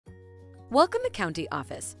Welcome to County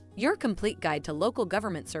Office, your complete guide to local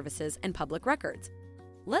government services and public records.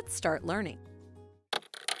 Let's start learning.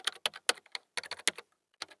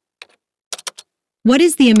 What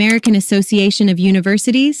is the American Association of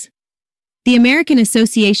Universities? The American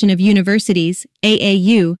Association of Universities,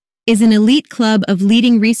 AAU, is an elite club of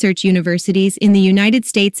leading research universities in the United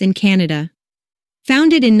States and Canada.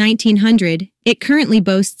 Founded in 1900, it currently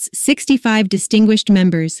boasts 65 distinguished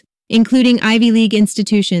members, including Ivy League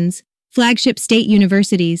institutions, flagship state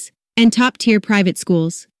universities, and top-tier private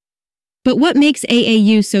schools. But what makes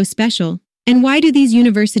AAU so special, and why do these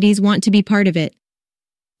universities want to be part of it?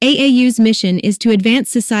 AAU's mission is to advance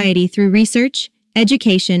society through research,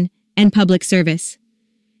 education, and public service.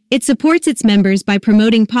 It supports its members by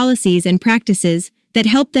promoting policies and practices that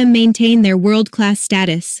help them maintain their world-class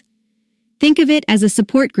status. Think of it as a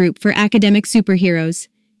support group for academic superheroes,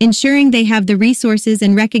 ensuring they have the resources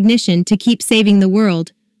and recognition to keep saving the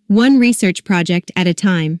world, one research project at a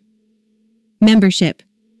time. Membership.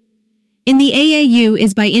 In the AAU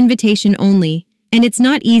is by invitation only, and it's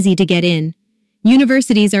not easy to get in.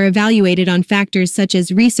 Universities are evaluated on factors such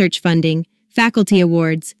as research funding, faculty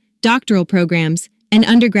awards, doctoral programs, and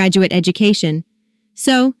undergraduate education.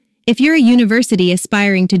 So, if you're a university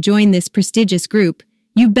aspiring to join this prestigious group,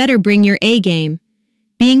 you better bring your A game.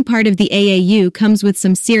 Being part of the AAU comes with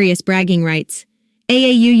some serious bragging rights.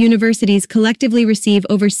 AAU universities collectively receive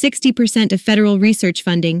over 60% of federal research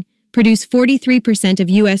funding, produce 43% of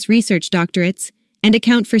U.S. research doctorates, and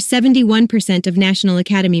account for 71% of National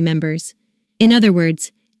Academy members. In other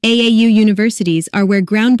words, AAU universities are where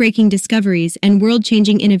groundbreaking discoveries and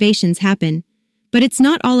world-changing innovations happen. But it's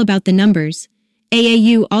not all about the numbers.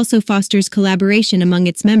 AAU also fosters collaboration among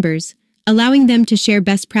its members, allowing them to share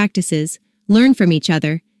best practices, learn from each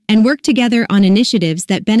other, and work together on initiatives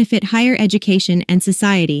that benefit higher education and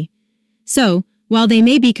society. So, while they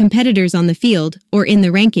may be competitors on the field or in the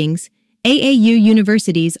rankings, AAU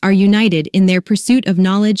universities are united in their pursuit of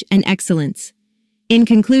knowledge and excellence. In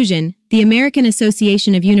conclusion, the American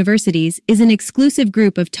Association of Universities is an exclusive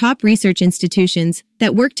group of top research institutions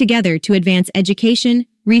that work together to advance education,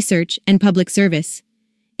 research, and public service.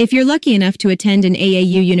 If you're lucky enough to attend an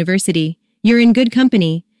AAU university, you're in good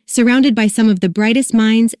company, surrounded by some of the brightest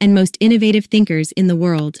minds and most innovative thinkers in the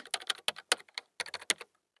world.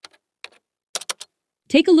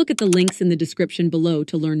 Take a look at the links in the description below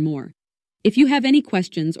to learn more. If you have any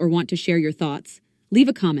questions or want to share your thoughts, leave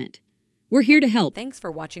a comment. We're here to help. Thanks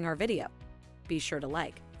for watching our video. Be sure to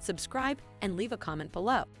like, subscribe, and leave a comment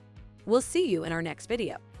below. We'll see you in our next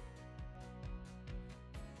video.